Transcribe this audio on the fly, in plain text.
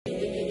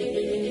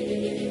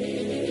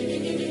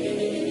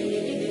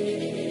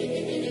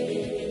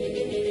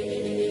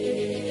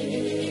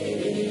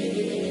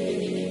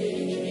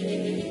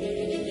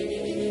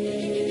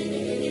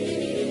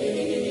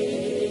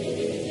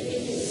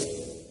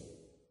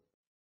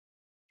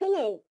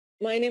Hello,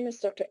 my name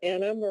is Dr.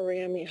 Anna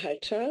Maria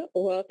Mihalcha.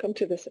 Welcome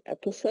to this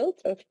episode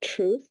of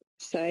Truth,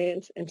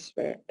 Science, and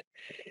Spirit.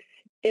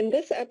 In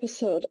this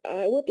episode,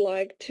 I would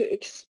like to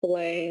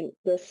explain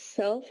the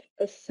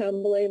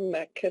self-assembly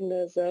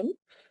mechanism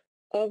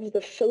of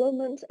the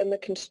filaments and the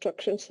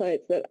construction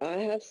sites that I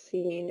have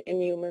seen in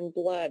human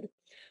blood.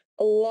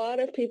 A lot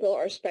of people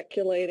are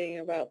speculating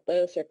about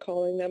this. They're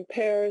calling them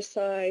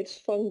parasites,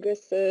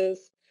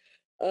 funguses,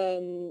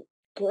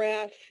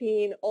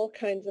 graphene, all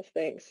kinds of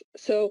things.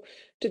 So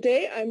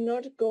today I'm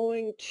not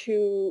going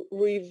to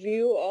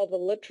review all the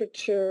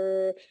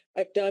literature.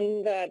 I've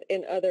done that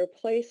in other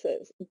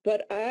places,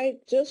 but I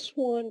just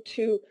want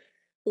to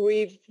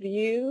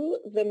review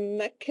the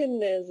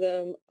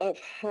mechanism of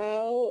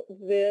how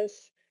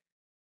this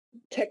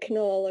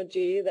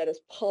technology that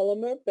is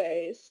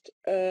polymer-based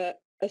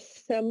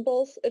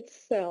assembles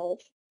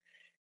itself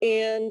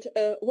and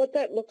what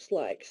that looks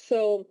like.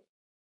 So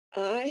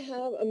I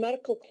have a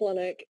medical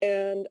clinic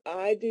and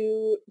I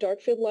do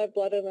dark field live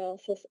blood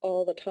analysis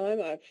all the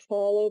time. I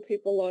follow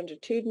people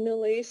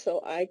longitudinally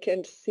so I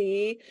can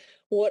see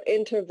what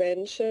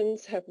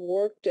interventions have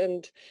worked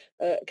and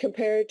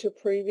compared to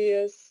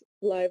previous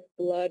live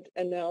blood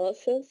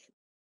analysis.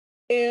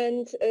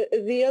 And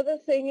the other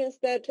thing is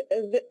that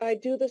I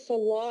do this a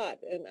lot,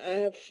 and I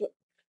have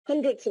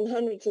hundreds and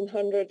hundreds and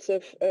hundreds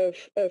of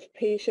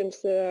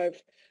patients that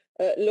I've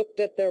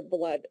looked at their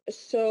blood.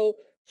 So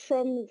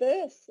from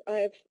this,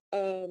 I've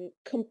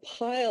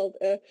compiled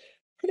a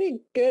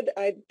pretty good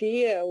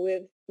idea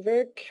with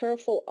very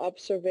careful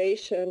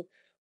observation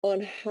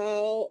on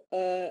how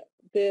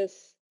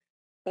this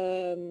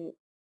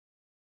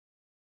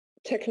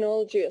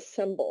technology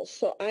assembles.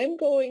 So I'm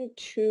going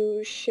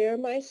to share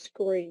my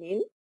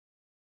screen.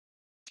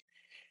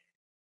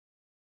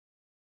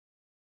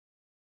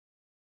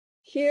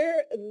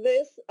 Here,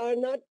 these are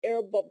not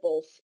air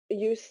bubbles.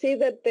 You see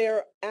that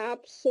they're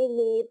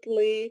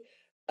absolutely,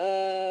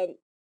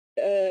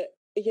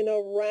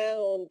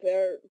 round.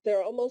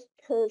 They're almost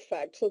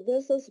perfect. So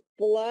this is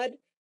blood,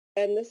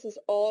 and this is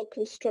all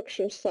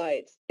construction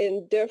sites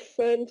in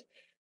different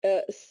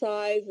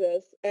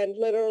sizes, and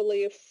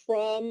literally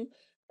from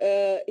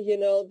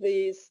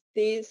these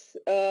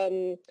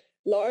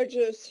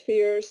larger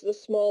spheres, the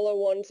smaller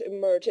ones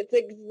emerge. It's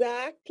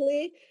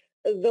exactly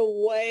the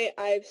way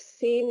I've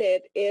seen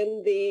it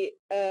in the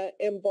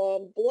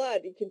embalmed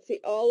blood. You can see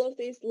all of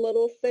these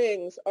little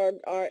things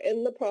are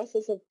in the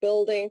process of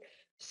building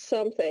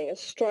something, a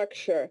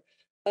structure.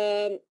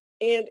 And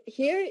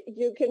here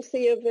you can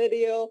see a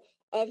video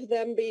of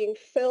them being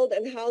filled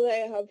and how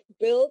they have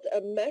built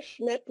a mesh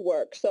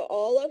network. So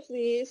all of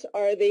these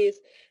are these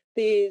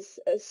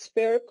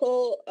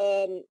spherical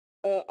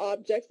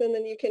objects, and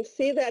then you can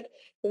see that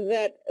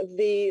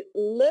the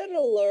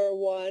littler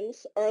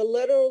ones are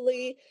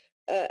literally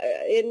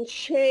in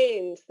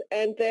chains,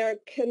 and they're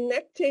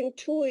connecting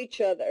to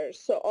each other.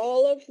 So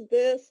all of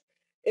this,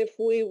 if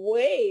we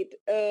wait,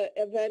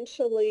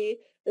 eventually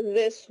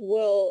this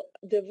will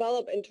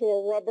develop into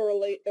a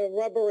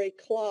rubbery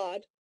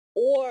clot,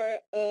 or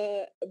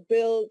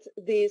build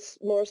these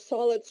more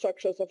solid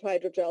structures of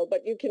hydrogel.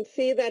 But you can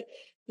see that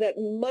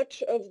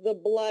much of the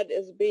blood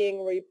is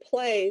being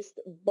replaced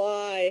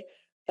by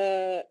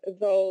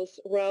those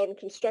round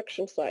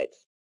construction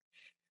sites.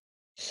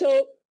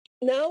 So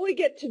now we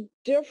get to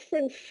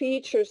different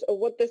features of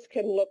what this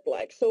can look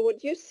like. So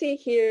what you see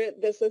here,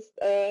 this is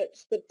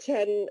just the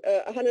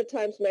 100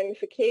 times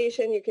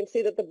magnification. You can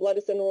see that the blood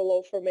is in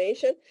rouleau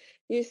formation.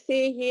 You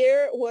see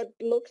here what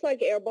looks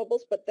like air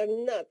bubbles, but they're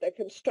not. They're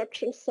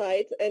construction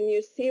sites, and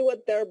you see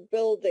what they're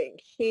building.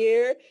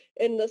 Here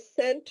in the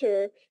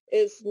center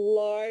is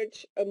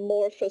large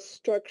amorphous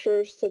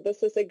structures. So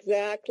this is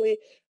exactly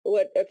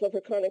what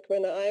Clifford Chronicle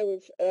and I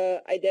we've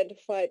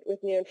identified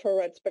with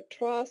near-infrared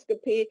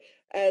spectroscopy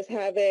as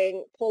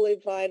having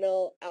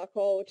polyvinyl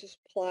alcohol, which is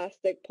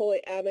plastic,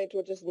 polyamide,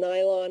 which is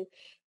nylon,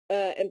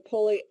 and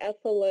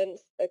polyethylene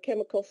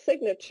chemical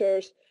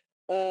signatures.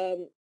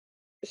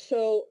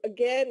 So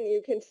again,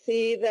 you can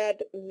see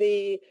that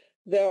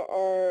there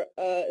are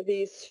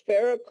these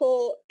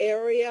spherical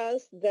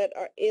areas that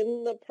are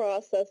in the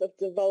process of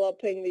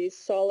developing these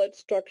solid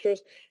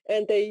structures,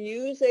 and they're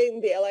using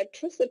the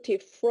electricity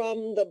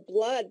from the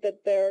blood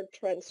that they're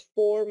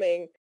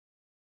transforming.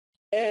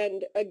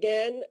 And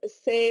again,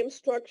 same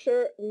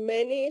structure,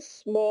 many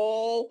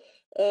small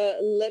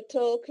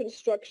little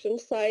construction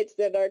sites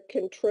that are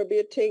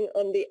contributing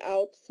on the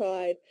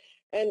outside.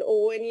 And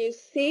when you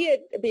see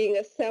it being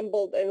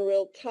assembled in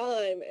real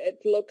time,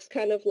 it looks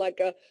kind of like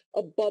a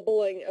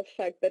bubbling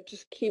effect that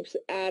just keeps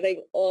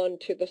adding on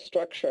to the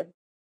structure.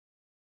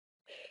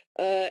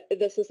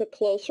 This is a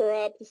closer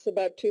up. This is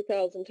about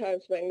 2,000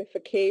 times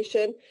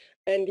magnification.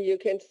 And you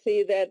can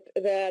see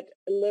that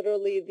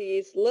literally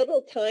these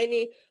little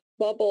tiny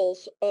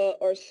bubbles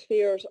or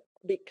spheres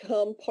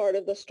become part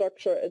of the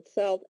structure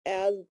itself,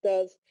 as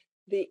does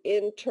the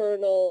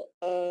internal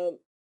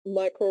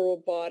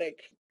microrobotic.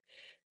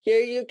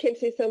 Here you can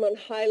see someone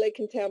highly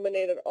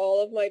contaminated.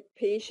 All of my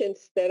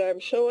patients that I'm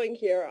showing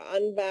here are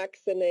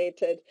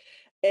unvaccinated,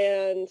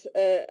 And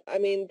I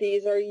mean,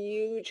 these are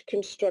huge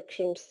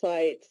construction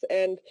sites.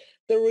 And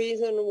the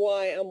reason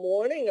why I'm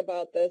warning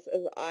about this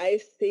is I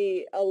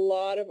see a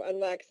lot of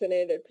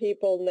unvaccinated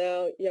people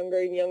now, younger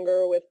and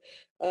younger, with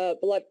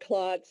blood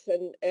clots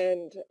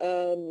and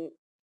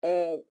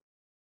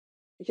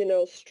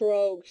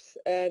strokes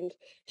and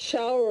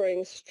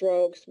showering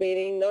strokes,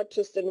 meaning not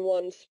just in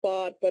one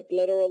spot, but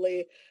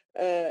literally,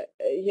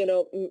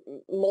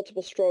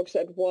 multiple strokes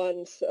at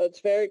once. So it's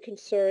very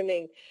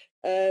concerning.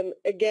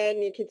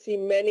 Again, you can see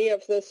many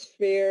of the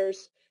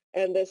spheres,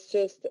 and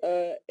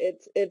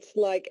it's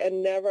like a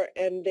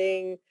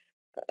never-ending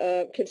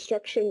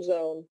construction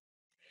zone.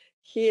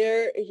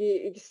 Here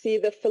you see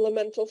the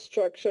filamental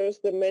structures,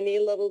 the many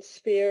little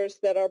spheres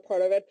that are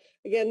part of it.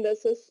 Again,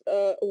 this is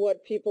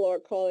what people are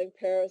calling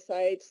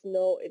parasites.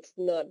 No, it's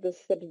not.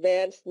 This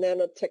advanced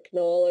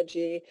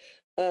nanotechnology,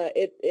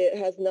 it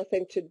has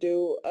nothing to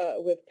do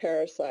with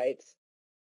parasites.